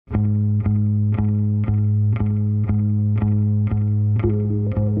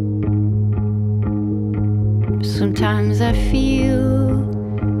Sometimes I feel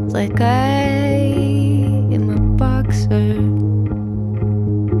like I am a boxer.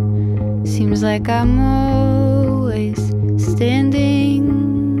 Seems like I'm always standing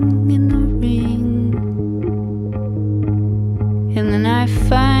in the ring, and then I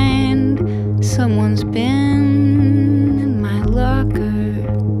find someone's been in my locker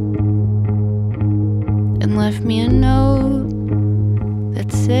and left me a note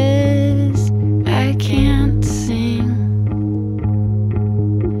that says I can't sing.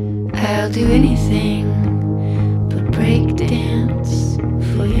 I'll do anything but break dance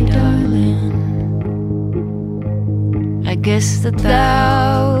for you, darling. I guess the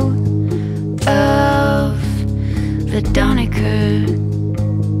thou of the Doniker.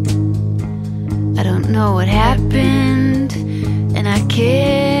 I don't know what happened, and I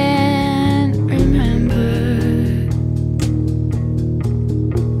can't remember,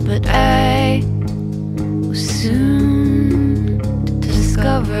 but I was soon to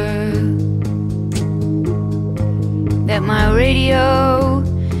discover that my radio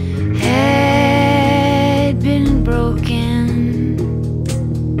had been broken.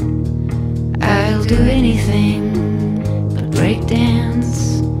 I'll do anything but break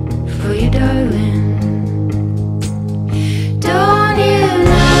dance for you, darling. Don't you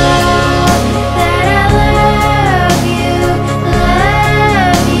know that I love you,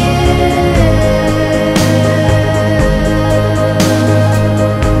 love you?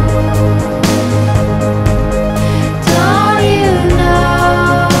 Don't you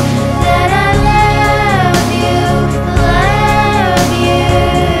know that I love you, love you?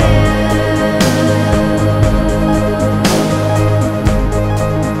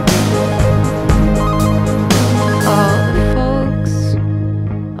 All the folks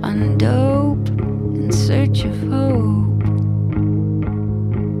on dope in search of hope,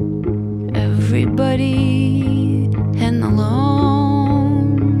 everybody and the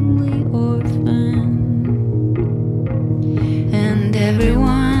lonely orphan, and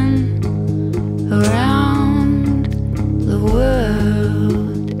everyone around